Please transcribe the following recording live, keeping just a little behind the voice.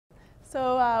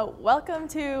Welcome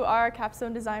to our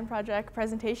capstone design project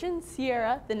presentation,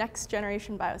 Sierra, the next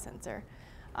generation biosensor.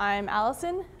 I'm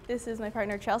Allison, this is my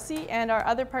partner Chelsea, and our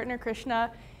other partner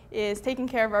Krishna is taking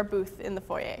care of our booth in the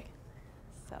foyer.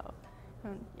 So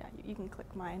yeah, you can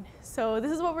click mine. So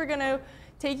this is what we're going to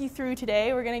take you through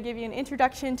today. We're going to give you an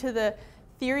introduction to the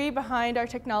theory behind our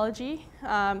technology,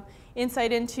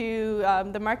 insight into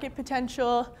the market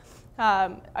potential,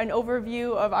 an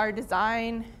overview of our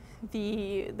design,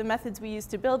 the methods we use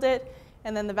to build it,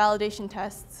 and then the validation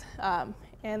tests,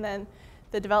 and then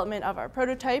the development of our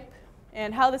prototype,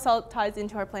 and how this all ties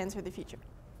into our plans for the future.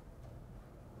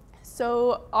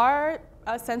 So our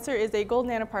sensor is a gold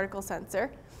nanoparticle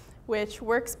sensor, which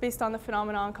works based on the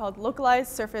phenomenon called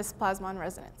localized surface plasmon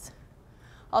resonance,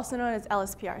 also known as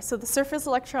LSPR. So the surface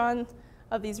electrons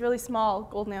of these really small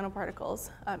gold nanoparticles,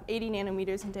 80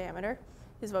 nanometers in diameter,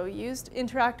 is what we used,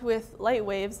 interact with light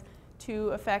waves to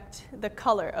affect the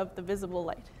color of the visible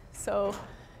light. So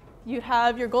you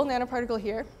have your gold nanoparticle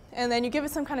here, and then you give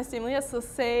it some kind of stimulus. So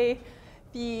say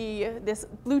this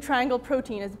blue triangle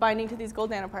protein is binding to these gold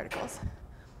nanoparticles.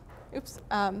 Oops.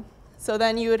 So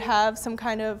then you would have some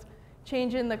kind of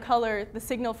change in the color, the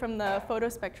signal from the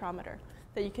photospectrometer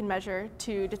that you can measure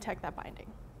to detect that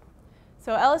binding.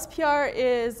 So LSPR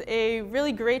is a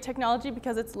really great technology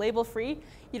because it's label-free.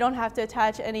 You don't have to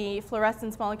attach any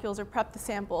fluorescence molecules or prep the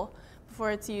sample before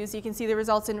it's used. You can see the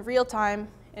results in real time,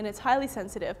 and it's highly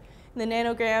sensitive in the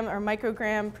nanogram or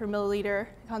microgram per milliliter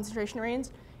concentration range.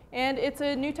 And it's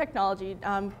a new technology,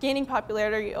 gaining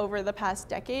popularity over the past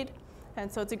decade.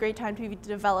 And so it's a great time to be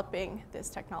developing this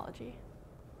technology.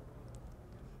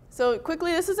 So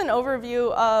quickly, this is an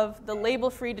overview of the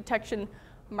label-free detection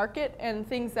market and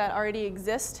things that already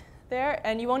exist there.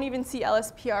 And you won't even see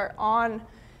LSPR on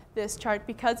this chart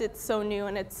because it's so new,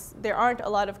 and there aren't a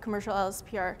lot of commercial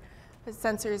LSPR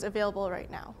sensors available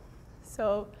right now.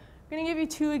 So I'm going to give you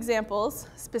two examples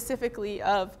specifically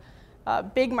of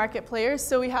big market players.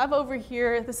 So we have over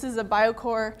here, this is a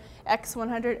BioCore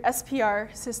X100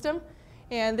 SPR system,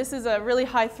 and this is a really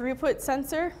high throughput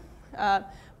sensor.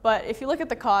 But if you look at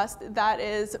the cost, that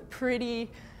is pretty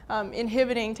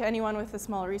inhibiting to anyone with a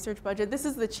small research budget. This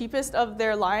is the cheapest of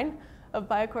their line of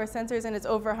BioCore sensors, and it's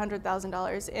over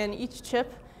 $100,000. And each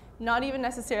chip, not even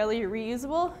necessarily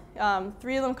reusable,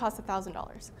 3 of them cost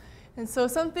 $1,000. And so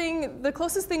the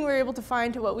closest thing we were able to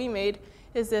find to what we made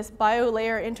is this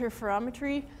biolayer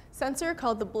interferometry sensor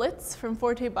called the Blitz from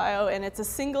Forte Bio, and it's a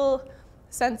single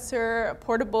sensor,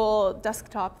 portable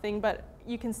desktop thing, but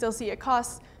you can still see it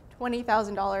costs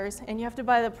 $20,000, and you have to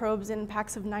buy the probes in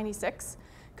packs of 96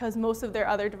 because most of their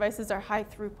other devices are high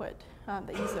throughput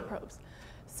that use the probes.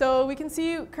 So we can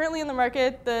see currently in the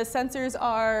market, the sensors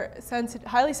are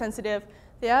highly sensitive.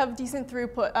 They have decent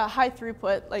throughput, high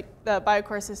throughput, like the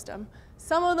BioCore system.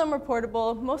 Some of them are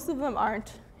portable, most of them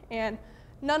aren't, and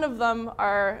none of them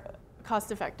are cost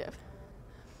effective.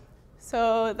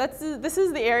 So this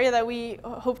is the area that we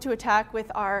hope to attack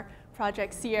with our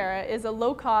project Sierra, is a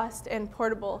low cost and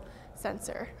portable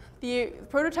sensor. The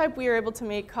prototype we were able to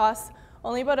make costs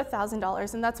only about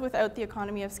 $1,000, and that's without the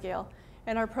economy of scale.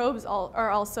 And our probes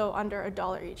are also under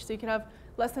 $1 each, so you can have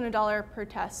less than $1 per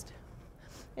test.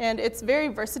 And it's very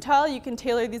versatile. You can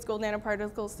tailor these gold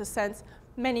nanoparticles to sense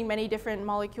many, many different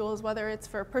molecules, whether it's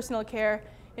for personal care,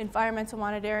 environmental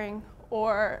monitoring,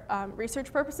 or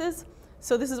research purposes.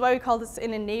 So this is why we call this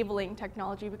an enabling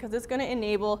technology, because it's going to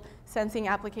enable sensing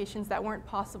applications that weren't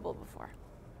possible before.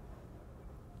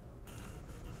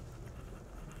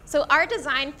 So our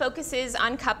design focuses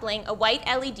on coupling a white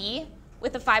LED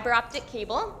with a fiber optic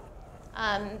cable.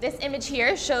 This image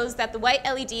here shows that the white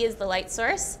LED is the light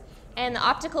source, and the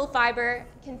optical fiber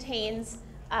contains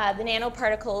the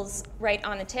nanoparticles right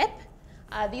on the tip.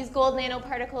 These gold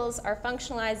nanoparticles are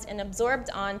functionalized and absorbed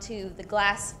onto the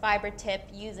glass fiber tip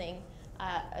using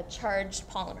a charged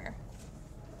polymer.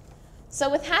 So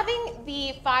with having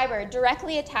the fiber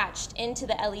directly attached into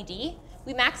the LED,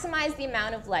 we maximize the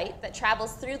amount of light that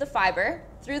travels through the fiber,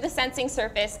 through the sensing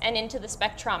surface, and into the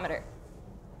spectrometer.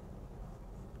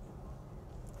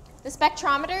 The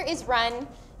spectrometer is run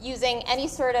using any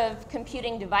sort of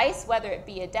computing device, whether it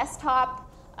be a desktop,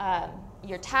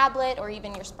 your tablet, or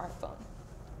even your smartphone.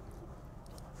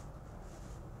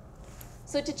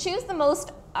 So to choose the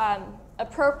most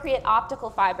appropriate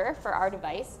optical fiber for our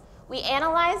device, we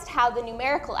analyzed how the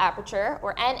numerical aperture,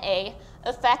 or NA,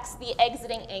 affects the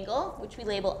exiting angle, which we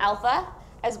label alpha,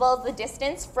 as well as the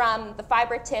distance from the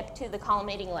fiber tip to the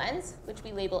collimating lens, which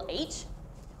we label H.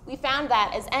 We found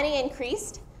that as NA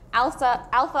increased,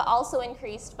 alpha also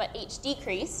increased, but H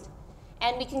decreased.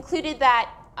 And we concluded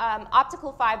that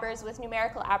optical fibers with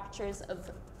numerical apertures of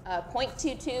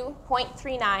 0.22,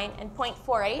 0.39, and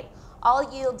 0.48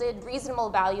 all yielded reasonable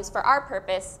values for our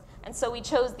purpose, and so we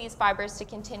chose these fibers to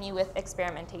continue with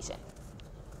experimentation.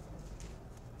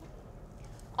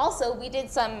 Also, we did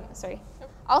some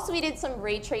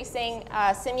ray tracing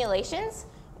simulations,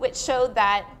 which showed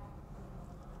that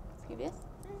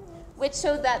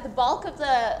the bulk of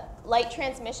the light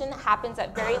transmission happens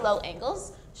at very low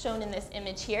angles, shown in this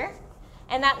image here.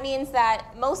 And that means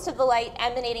that most of the light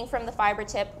emanating from the fiber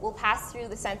tip will pass through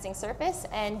the sensing surface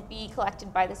and be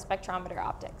collected by the spectrometer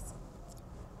optics.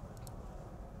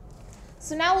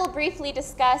 So now we'll briefly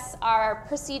discuss our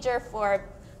procedure for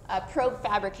probe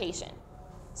fabrication.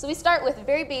 So we start with a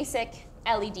very basic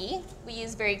LED. We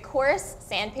use very coarse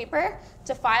sandpaper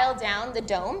to file down the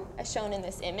dome, as shown in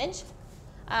this image.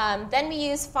 Then we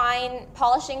use fine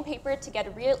polishing paper to get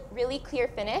a really clear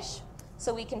finish,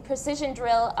 so we can precision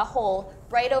drill a hole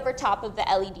right over top of the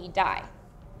LED die.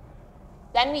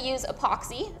 Then we use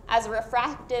epoxy as a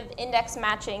refractive index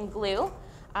matching glue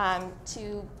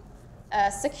to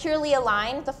securely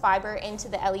align the fiber into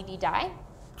the LED die.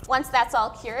 Once that's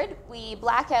all cured, we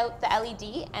black out the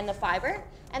LED and the fiber,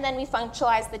 and then we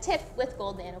functionalize the tip with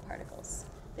gold nanoparticles.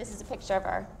 This is a picture of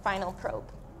our final probe.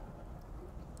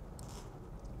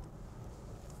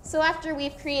 So after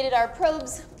we've created our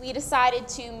probes, we decided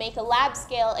to make a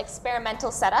lab-scale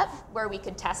experimental setup where we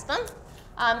could test them.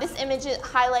 This image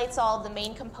highlights all of the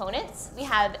main components. We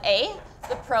have A,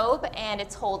 the probe and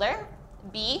its holder,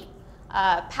 B,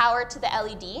 power to the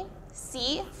LED,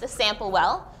 C, the sample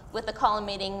well with the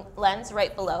collimating lens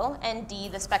right below, and D,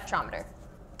 the spectrometer.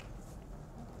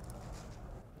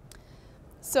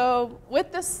 So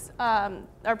with this,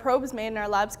 our probes made in our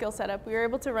lab scale setup, we were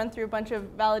able to run through a bunch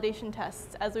of validation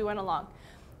tests as we went along.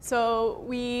 So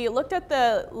we looked at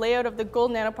the layout of the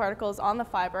gold nanoparticles on the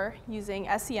fiber using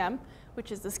SEM,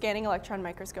 which is the scanning electron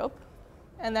microscope.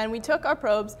 And then we took our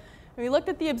probes and we looked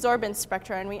at the absorbance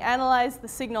spectra and we analyzed the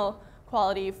signal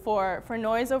quality for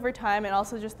noise over time and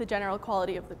also just the general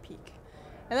quality of the peak.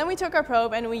 And then we took our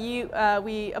probe and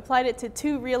we applied it to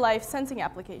two real-life sensing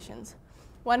applications.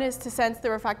 One is to sense the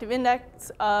refractive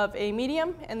index of a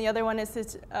medium, and the other one is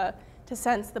to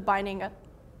sense the binding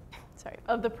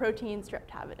of the protein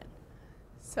streptavidin.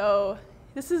 So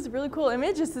this is a really cool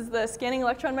image. This is the scanning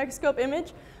electron microscope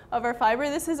image of our fiber.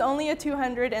 This is only a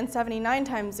 279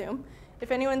 times zoom. If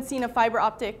anyone's seen a fiber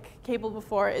optic cable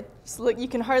before, you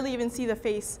can hardly even see the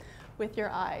face with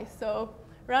your eye. So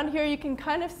around here you can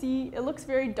kind of see, it looks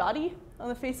very dotty on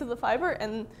the face of the fiber,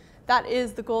 and that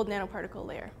is the gold nanoparticle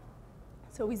layer.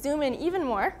 So we zoom in even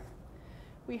more.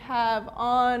 We have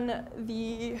on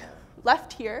the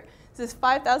left here, this is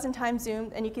 5,000 times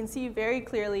zoomed, and you can see very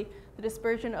clearly the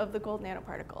dispersion of the gold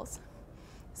nanoparticles.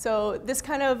 So this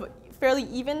kind of fairly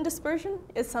even dispersion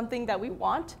is something that we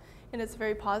want, and it's a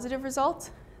very positive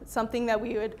result. It's something that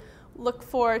we would look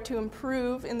for to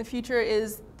improve in the future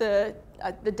is the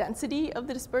density of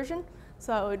the dispersion.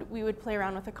 So we would play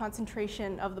around with the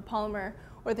concentration of the polymer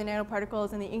or the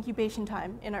nanoparticles and the incubation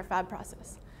time in our fab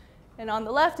process. And on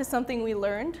the left is something we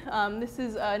learned. This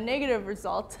is a negative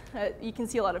result. You can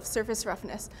see a lot of surface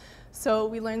roughness. So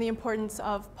we learned the importance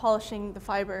of polishing the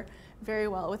fiber very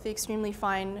well with the extremely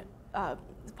fine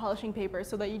polishing paper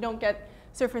so that you don't get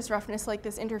surface roughness like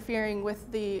this interfering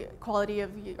with the quality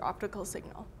of your optical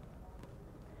signal.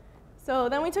 So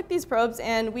then we took these probes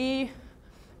and we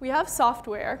have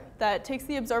software that takes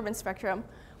the absorbance spectrum,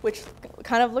 which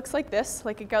kind of looks like this,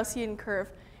 like a Gaussian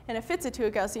curve, and it fits it to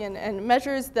a Gaussian and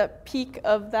measures the peak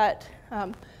of that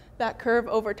curve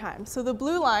over time. So the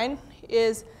blue line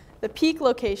is the peak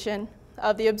location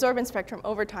of the absorbance spectrum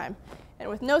over time. And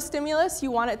with no stimulus,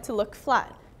 you want it to look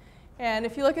flat. And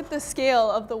if you look at the scale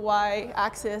of the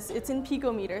y-axis, it's in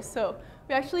picometers. So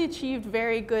we actually achieved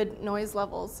very good noise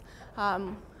levels.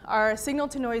 Our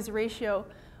signal-to-noise ratio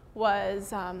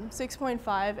was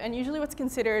 6.5, and usually what's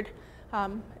considered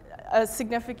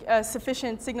a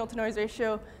sufficient signal-to-noise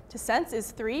ratio to sense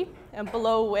is 3, and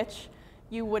below which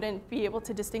you wouldn't be able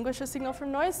to distinguish a signal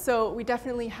from noise. So we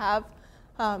definitely have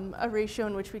a ratio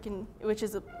in which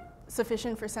is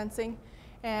sufficient for sensing.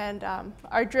 And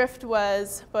our drift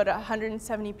was about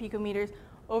 170 picometers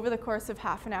over the course of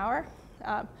half an hour.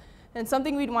 And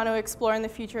something we'd want to explore in the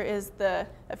future is the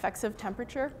effects of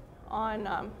temperature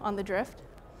on the drift.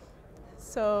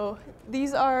 So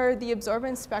these are the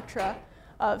absorbance spectra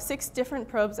of 6 different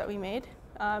probes that we made.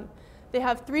 They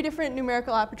have 3 different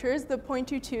numerical apertures, the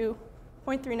 0.22,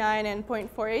 0.39, and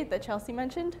 0.48 that Chelsea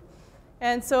mentioned.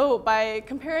 And so by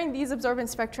comparing these absorbance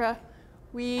spectra,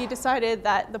 we decided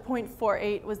that the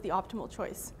 0.48 was the optimal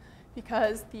choice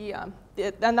because and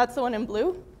that's the one in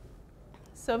blue.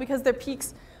 So because their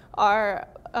peaks are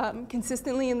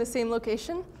consistently in the same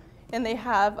location, and they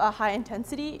have a high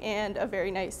intensity and a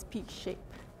very nice peak shape.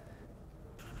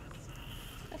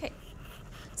 Okay.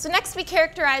 So next we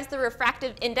characterize the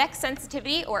refractive index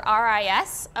sensitivity, or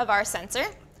RIS, of our sensor.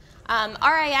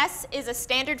 RIS is a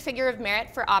standard figure of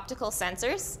merit for optical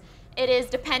sensors. It is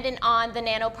dependent on the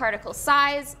nanoparticle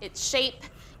size, its shape,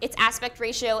 its aspect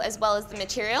ratio, as well as the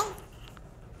material.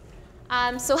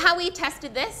 So how we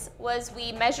tested this was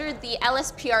we measured the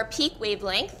LSPR peak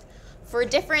wavelength for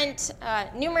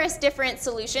numerous different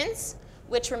solutions,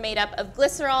 which were made up of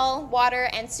glycerol, water,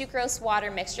 and sucrose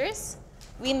water mixtures.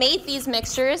 We made these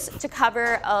mixtures to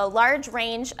cover a large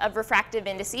range of refractive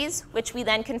indices, which we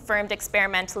then confirmed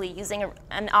experimentally using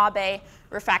an ABE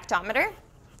refractometer.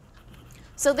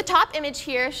 So the top image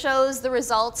here shows the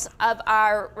results of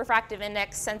our refractive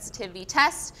index sensitivity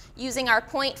test using our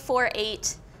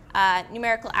 0.48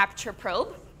 numerical aperture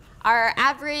probe. Our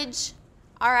average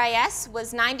RIS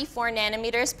was 94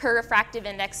 nanometers per refractive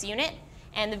index unit,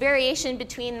 and the variation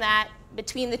between the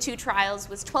two trials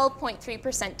was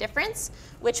 12.3% difference,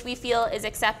 which we feel is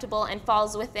acceptable and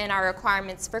falls within our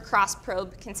requirements for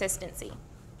cross-probe consistency.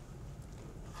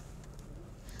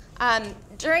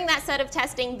 During that set of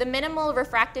testing, the minimal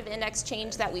refractive index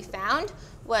change that we found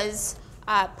was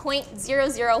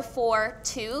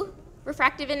 0.0042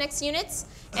 refractive index units,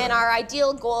 and our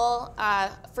ideal goal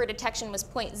for detection was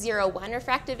 0.01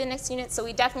 refractive index units, so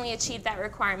we definitely achieved that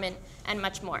requirement and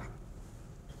much more.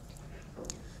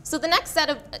 So the next set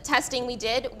of testing we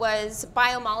did was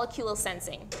biomolecular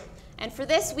sensing, and for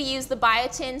this we used the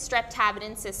biotin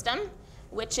streptavidin system,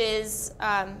 which is,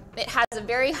 it has a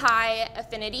very high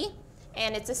affinity,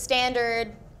 and it's a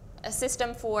standard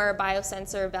system for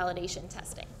biosensor validation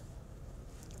testing.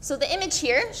 So the image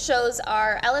here shows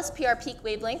our LSPR peak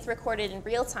wavelength recorded in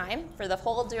real time for the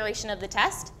whole duration of the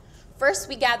test. First,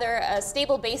 we gather a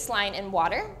stable baseline in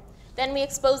water. Then we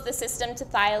expose the system to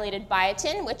thiolated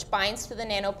biotin, which binds to the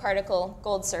nanoparticle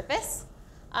gold surface.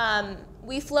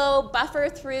 We flow buffer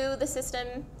through the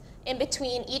system in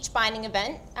between each binding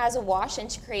event as a wash and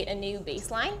to create a new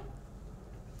baseline.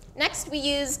 Next, we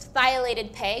used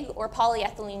thiolated PEG, or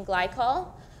polyethylene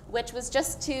glycol, which was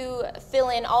just to fill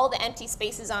in all the empty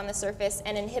spaces on the surface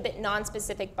and inhibit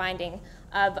non-specific binding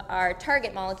of our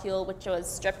target molecule, which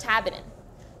was streptavidin.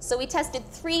 So we tested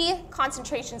 3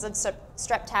 concentrations of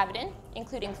streptavidin,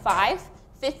 including 5,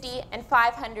 50, and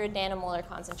 500 nanomolar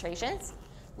concentrations.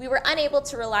 We were unable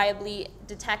to reliably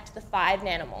detect the 5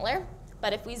 nanomolar,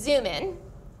 but if we zoom in,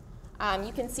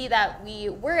 you can see that we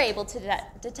were able to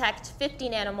detect 50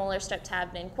 nanomolar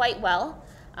streptavidin quite well,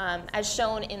 as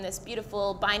shown in this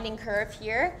beautiful binding curve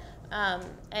here,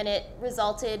 and it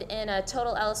resulted in a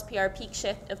total LSPR peak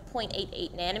shift of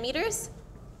 0.88 nanometers.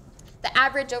 The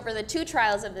average over the 2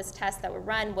 trials of this test that were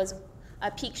run was a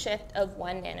peak shift of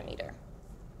 1 nanometer.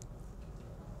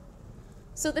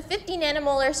 So the 50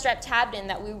 nanomolar streptavidin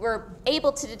that we were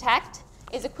able to detect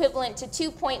is equivalent to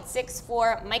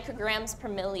 2.64 micrograms per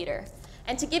milliliter.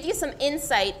 And to give you some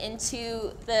insight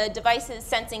into the device's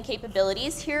sensing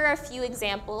capabilities, here are a few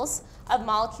examples of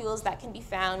molecules that can be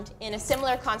found in a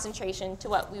similar concentration to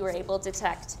what we were able to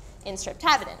detect in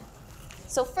streptavidin.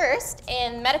 So first,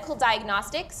 in medical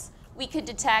diagnostics, we could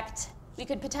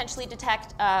potentially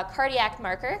detect a cardiac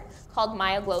marker called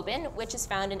myoglobin, which is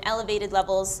found in elevated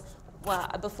levels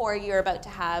before you're about to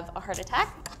have a heart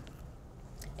attack.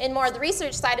 In more of the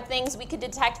research side of things, we could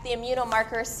detect the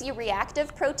immunomarker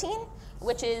C-reactive protein,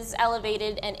 which is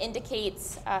elevated and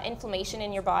indicates inflammation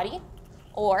in your body.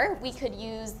 Or we could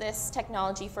use this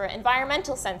technology for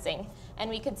environmental sensing, and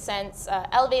we could sense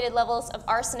elevated levels of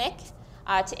arsenic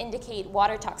to indicate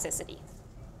water toxicity.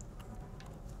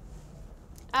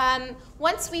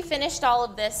 Once we finished all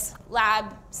of this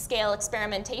lab scale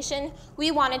experimentation,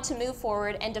 we wanted to move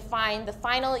forward and define the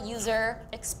final user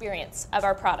experience of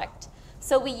our product.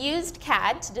 So we used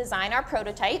CAD to design our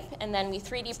prototype, and then we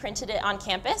 3D printed it on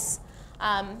campus.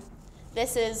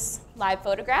 This is live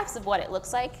photographs of what it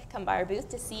looks like. Come by our booth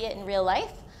to see it in real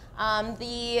life.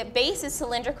 The base is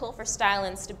cylindrical for style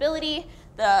and stability.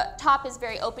 The top is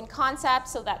very open concept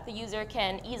so that the user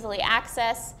can easily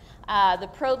access the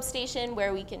probe station,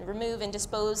 where we can remove and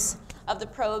dispose of the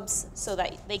probes so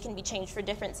that they can be changed for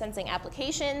different sensing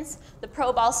applications. The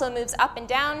probe also moves up and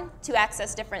down to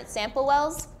access different sample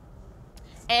wells.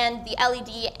 And the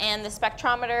LED and the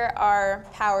spectrometer are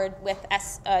powered with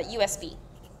USB.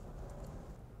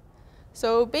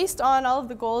 So based on all of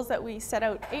the goals that we set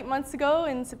out 8 months ago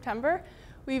in September,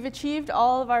 we've achieved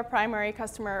all of our primary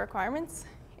customer requirements.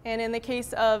 And in the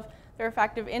case of the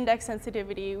refractive index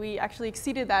sensitivity, we actually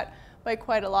exceeded that by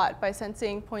quite a lot by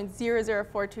sensing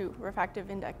 0.0042 refractive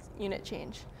index unit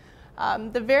change.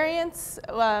 The variance,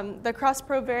 the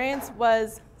cross-probe variance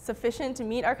was sufficient to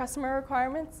meet our customer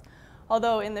requirements,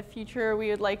 although in the future we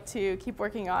would like to keep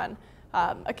working on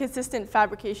a consistent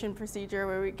fabrication procedure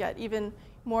where we get even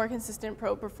more consistent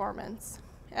probe performance,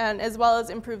 and as well as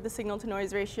improve the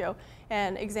signal-to-noise ratio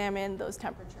and examine those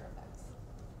temperature effects.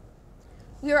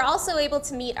 We were also able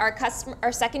to meet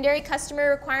our secondary customer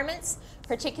requirements,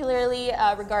 particularly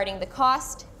regarding the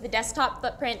cost, the desktop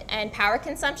footprint, and power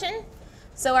consumption.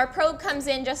 So our probe comes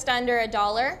in just under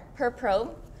 $1 per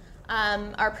probe.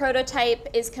 Our prototype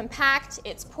is compact,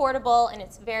 it's portable, and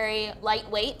it's very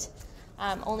lightweight,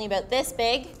 only about this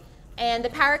big. And the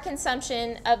power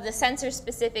consumption of the sensor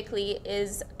specifically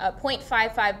is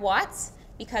 0.55 watts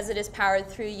because it is powered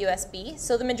through USB.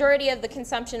 So the majority of the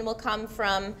consumption will come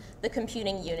from the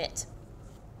computing unit.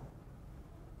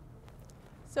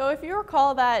 So if you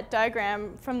recall that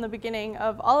diagram from the beginning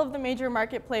of all of the major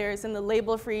market players in the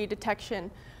label-free detection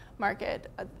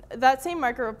market, that same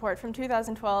market report from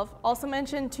 2012 also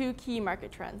mentioned two key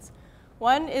market trends.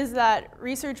 One is that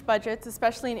research budgets,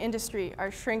 especially in industry,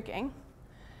 are shrinking.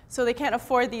 So they can't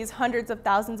afford these hundreds of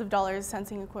thousands of dollars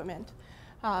sensing equipment.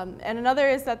 And another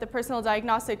is that the personal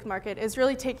diagnostics market is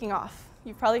really taking off.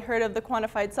 You've probably heard of the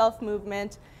quantified self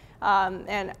movement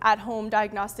and at-home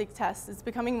diagnostic tests. It's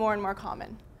becoming more and more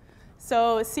common.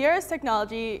 So Sierra's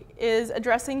technology is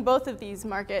addressing both of these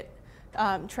market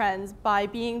trends by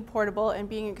being portable and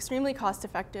being extremely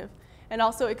cost-effective and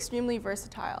also extremely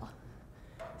versatile.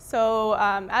 So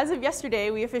as of yesterday,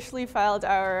 we officially filed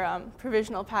our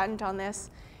provisional patent on this.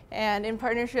 And in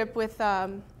partnership with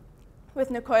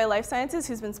Nicoya Life Sciences,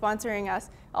 who's been sponsoring us,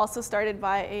 also started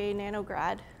by a nano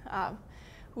grad.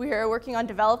 We are working on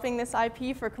developing this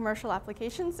IP for commercial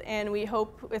applications, and we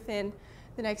hope within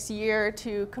the next year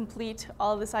to complete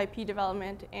all of this IP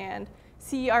development and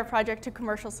see our project to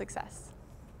commercial success.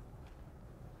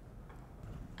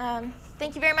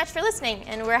 Thank you very much for listening,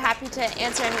 and we're happy to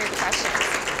answer any of your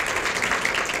questions.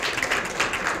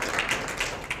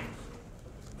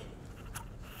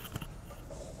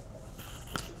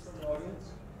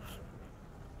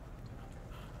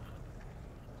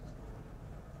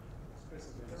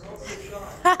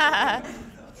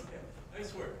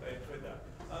 Nice work. I enjoyed that.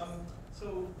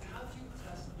 So how do you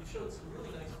test? You showed some really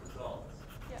nice results.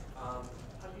 Yeah. How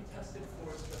do you test it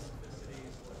for specificity,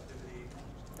 selectivity?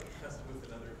 Test it with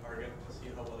another target to see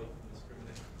how well you can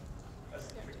discriminate. That's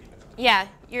tricky. Yeah,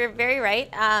 you're very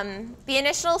right. The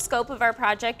initial scope of our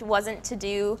project wasn't to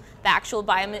do the actual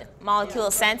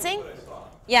biomolecular sensing. That's what I saw.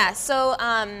 Yeah,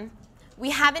 so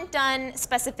we haven't done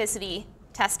specificity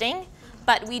testing,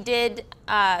 but we did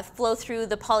flow through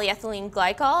the polyethylene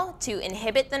glycol to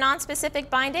inhibit the non-specific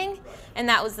binding, and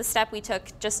that was the step we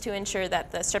took just to ensure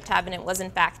that the streptavidin was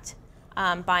in fact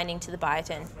binding to the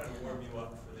biotin. I'm trying to warm you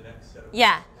up for the next set of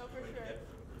Yeah. questions you might get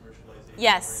from commercialization.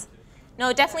 Yes.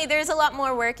 No, definitely there's a lot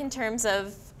more work in terms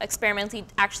of experimentally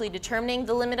actually determining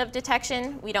the limit of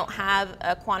detection. We don't have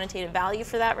a quantitative value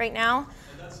for that right now.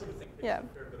 And that sort of thing takes Yeah. a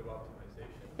fair bit of optimization.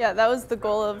 Yeah, that was the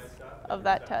goal of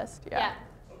that test. Yeah.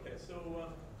 Okay, so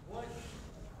what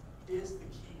is the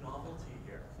key novelty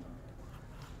here?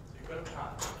 So you've got a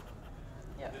patent.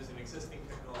 Yep. There's an existing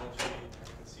technology.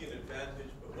 You can see an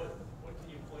advantage, but what can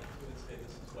you point to and say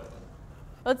this is what?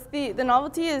 Well, the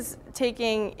novelty is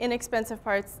taking inexpensive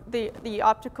parts, the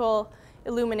optical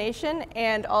illumination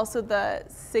and also the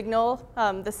signal,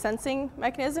 the sensing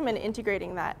mechanism, and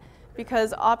integrating that,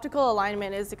 because optical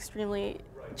alignment is extremely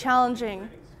challenging.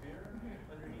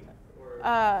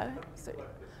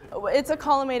 It's a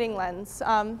collimating lens.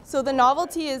 So the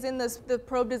novelty is in the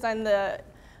probe design, the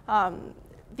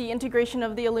integration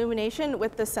of the illumination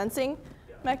with the sensing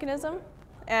mechanism,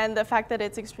 and the fact that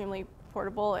it's extremely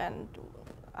portable and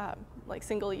like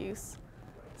single use,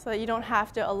 so that you don't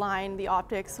have to align the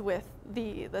optics with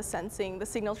the sensing, the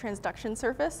signal transduction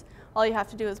surface. All you have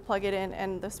to do is plug it in,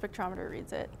 and the spectrometer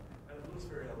reads it. And it looks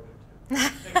very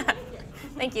elegant,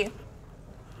 too. Thank you. Thank you.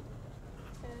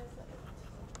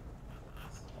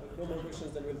 No more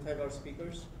questions, then we'll thank our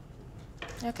speakers.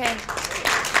 Okay.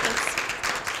 Thanks.